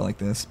posture like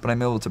this, but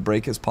I'm able to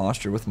break his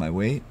posture with my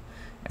weight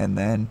and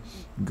then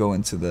go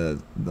into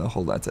the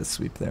Holeta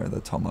sweep there,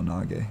 the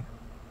tomonage.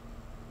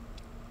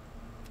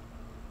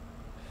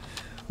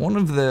 One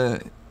of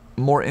the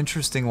more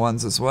interesting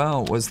ones as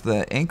well was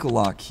the ankle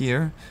lock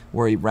here,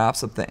 where he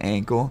wraps up the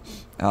ankle,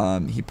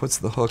 he puts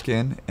the hook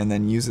in and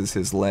then uses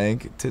his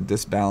leg to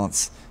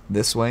disbalance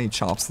this way. He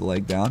chops the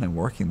leg down and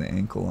working the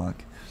ankle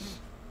lock.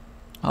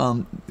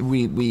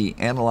 We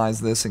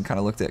analyzed this and kind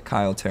of looked at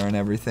Caio Terra and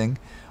everything.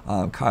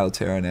 Caio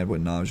Terra and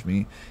Edwin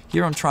Najmi.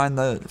 Here I'm trying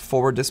the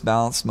forward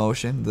disbalance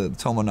motion, the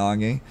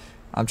tomonage.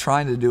 I'm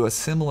trying to do a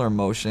similar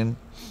motion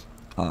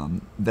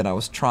that I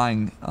was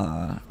trying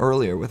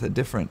earlier with a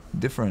different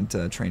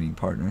training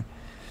partner,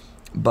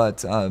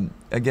 but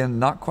again,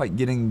 not quite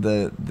getting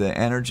the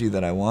energy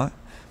that I want.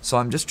 So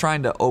I'm just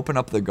trying to open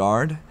up the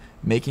guard,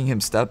 making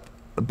him step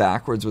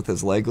backwards with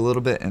his leg a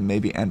little bit and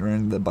maybe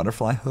entering the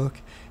butterfly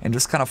hook and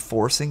just kind of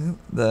forcing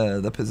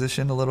the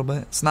position a little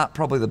bit. It's not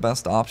probably the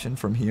best option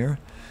from here,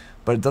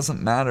 but it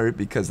doesn't matter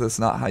because that's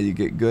not how you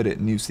get good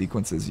at new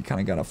sequences. You kind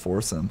of got to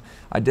force them.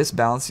 I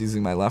disbalance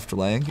using my left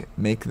leg,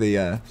 make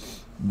the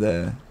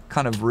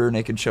kind of rear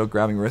naked choke,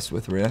 grabbing wrist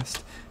with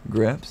wrist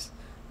grips,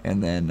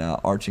 and then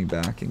arching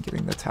back and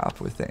getting the tap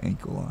with the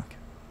ankle lock.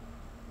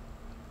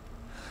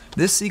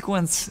 This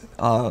sequence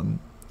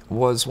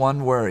was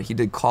one where he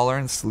did collar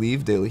and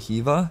sleeve de la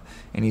Hiva,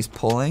 and he's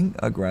pulling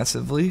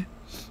aggressively,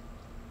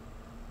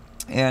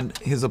 and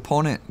his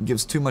opponent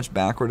gives too much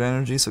backward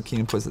energy, so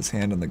Keenan puts his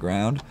hand on the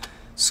ground,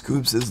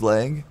 scoops his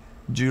leg,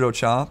 judo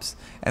chops,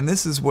 and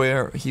this is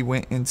where he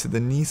went into the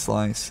knee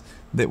slice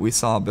that we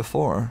saw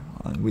before.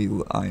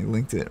 I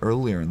linked it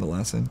earlier in the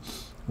lesson,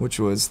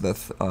 which was the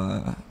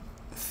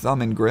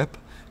thumb and grip,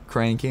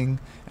 cranking,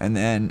 and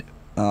then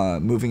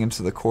moving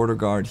into the quarter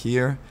guard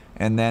here,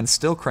 and then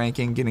still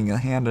cranking, getting a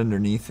hand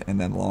underneath, and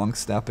then long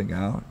stepping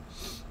out.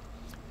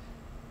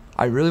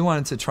 I really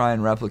wanted to try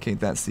and replicate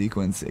that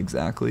sequence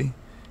exactly.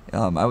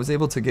 I was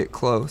able to get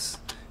close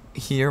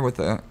here with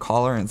a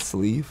collar and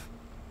sleeve,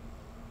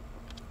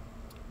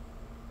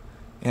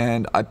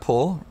 and I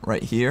pull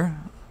right here,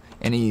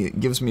 and he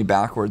gives me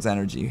backwards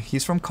energy.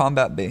 He's from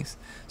combat base,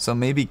 so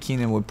maybe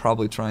Keenan would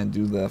probably try and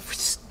do the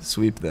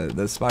sweep,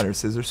 the spider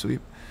scissor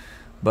sweep.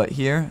 But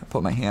here, I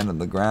put my hand on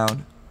the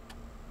ground,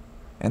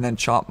 and then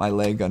chop my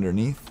leg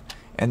underneath,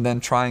 and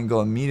then try and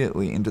go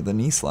immediately into the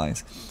knee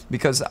slice.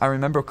 Because I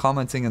remember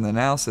commenting in the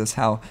analysis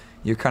how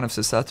you're kind of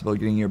susceptible to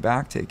getting your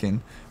back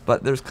taken,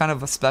 but there's kind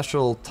of a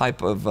special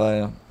type of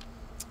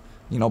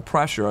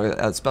pressure,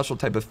 a special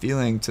type of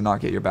feeling to not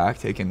get your back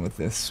taken with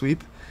this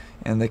sweep,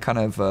 and they kind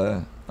of,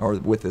 or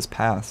with this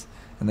pass,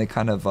 and they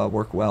kind of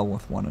work well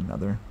with one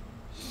another.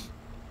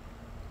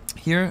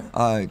 Here,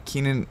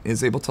 Keenan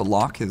is able to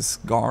lock his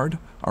guard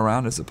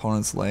around his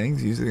opponent's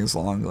legs, using his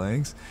long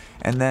legs,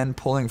 and then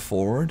pulling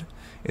forward.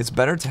 It's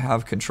better to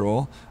have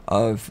control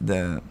of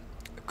the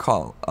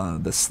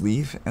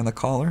sleeve and the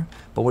collar,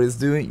 but what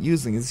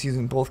he's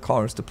using both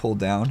collars to pull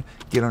down,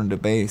 get under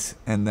the base,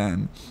 and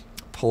then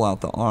pull out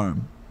the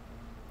arm.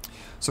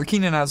 So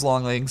Keenan has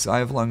long legs, I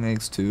have long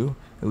legs too,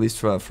 at least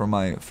for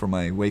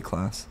my weight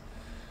class.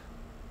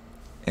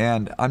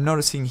 And I'm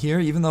noticing here,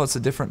 even though it's a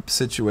different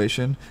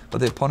situation, but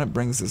the opponent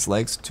brings his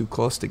legs too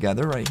close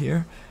together right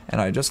here,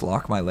 and I just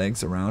lock my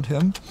legs around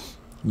him,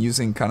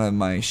 using kind of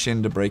my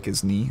shin to break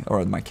his knee,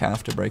 or my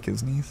calf to break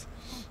his knees,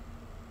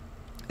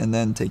 and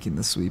then taking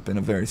the sweep in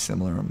a very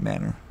similar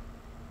manner.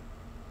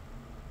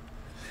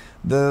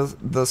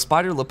 The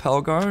spider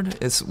lapel guard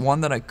is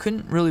one that I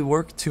couldn't really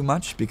work too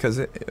much because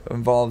it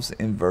involves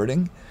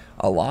inverting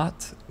a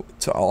lot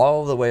to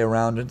all the way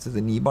around into the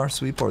knee bar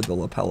sweep or the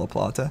lapella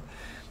plata.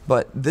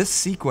 But this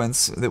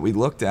sequence that we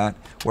looked at,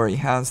 where he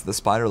has the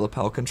spider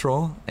lapel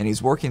control and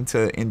he's working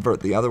to invert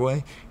the other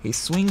way, he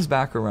swings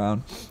back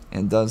around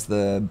and does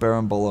the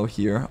berimbolo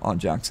here on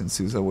Jackson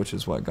Souza, which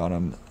is what got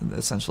him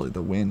essentially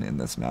the win in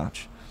this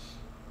match.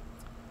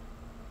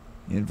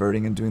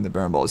 Inverting and doing the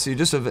berimbolo. So you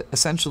just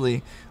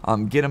essentially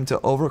get him to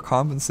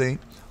overcompensate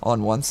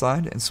on one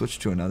side and switch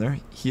to another.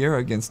 Here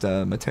against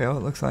Mateo,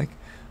 it looks like,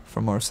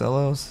 from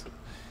Marcelo's.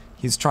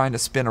 He's trying to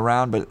spin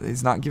around, but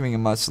he's not giving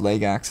him much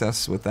leg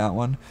access with that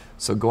one.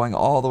 So going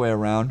all the way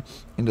around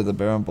into the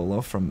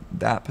berimbolo from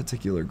that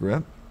particular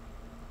grip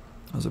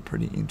was a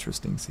pretty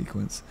interesting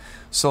sequence.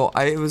 So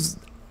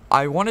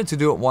I wanted to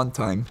do it one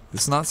time.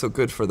 It's not so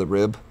good for the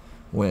rib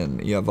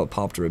when you have a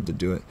popped rib to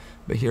do it.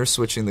 But here,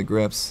 switching the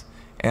grips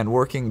and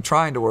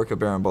trying to work a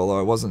berimbolo,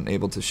 I wasn't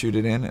able to shoot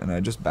it in, and I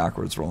just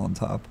backwards roll on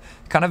top.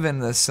 Kind of in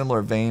the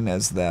similar vein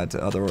as that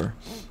other,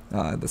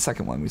 the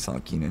second one we saw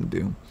Keenan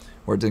do,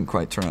 where it didn't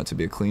quite turn out to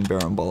be a clean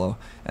berimbolo,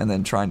 and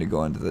then trying to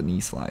go into the knee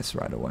slice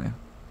right away.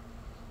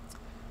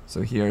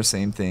 So here,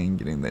 same thing,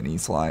 getting the knee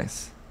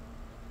slice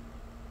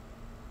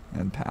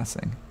and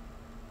passing.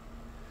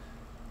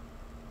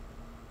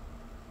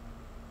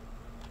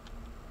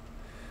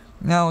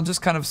 Now,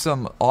 just kind of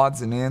some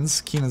odds and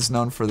ends. Keenan's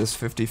known for this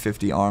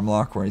 50-50 arm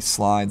lock where he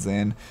slides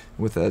in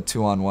with a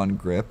 2-on-1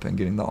 grip and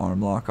getting the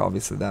arm lock.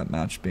 Obviously, that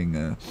match being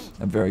a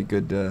very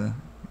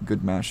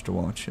good match to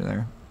watch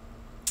there.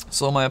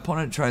 So my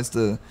opponent tries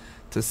to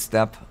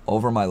step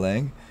over my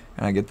leg,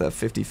 and I get the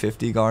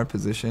 50-50 guard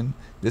position,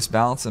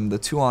 disbalance him, the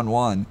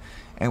 2-on-1,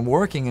 and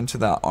working into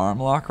that arm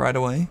lock right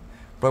away.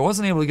 But I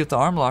wasn't able to get the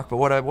arm lock, but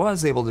what I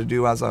was able to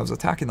do as I was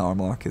attacking the arm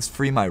lock is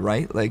free my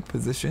right leg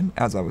position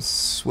as I was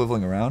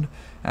swiveling around,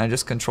 and I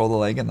just control the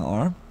leg and the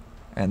arm,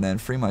 and then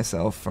free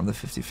myself from the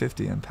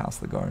 50-50 and pass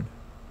the guard.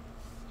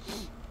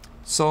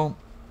 So,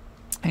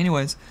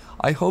 anyways,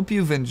 I hope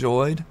you've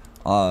enjoyed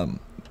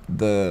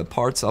the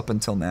parts up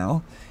until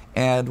now,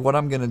 and what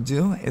I'm going to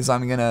do is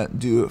I'm going to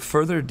do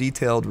further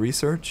detailed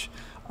research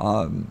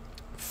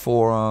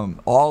for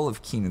all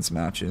of Keenan's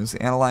matches,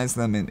 analyze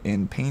them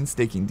in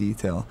painstaking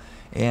detail,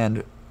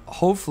 and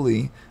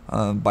hopefully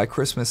by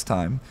Christmas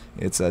time,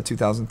 it's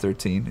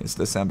 2013, it's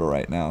December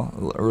right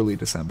now, early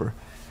December,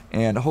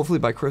 and hopefully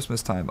by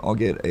Christmas time I'll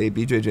get a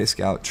BJJ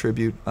Scout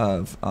tribute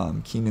of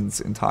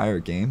Keenan's entire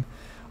game,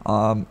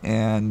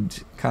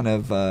 and kind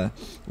of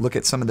look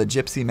at some of the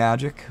gypsy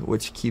magic,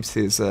 which keeps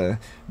his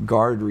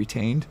guard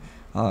retained,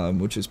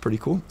 which is pretty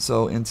cool.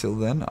 So until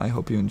then, I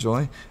hope you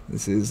enjoy.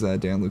 This is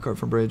Dan Lucart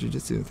from Brave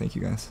Jiu-Jitsu. Thank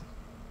you guys.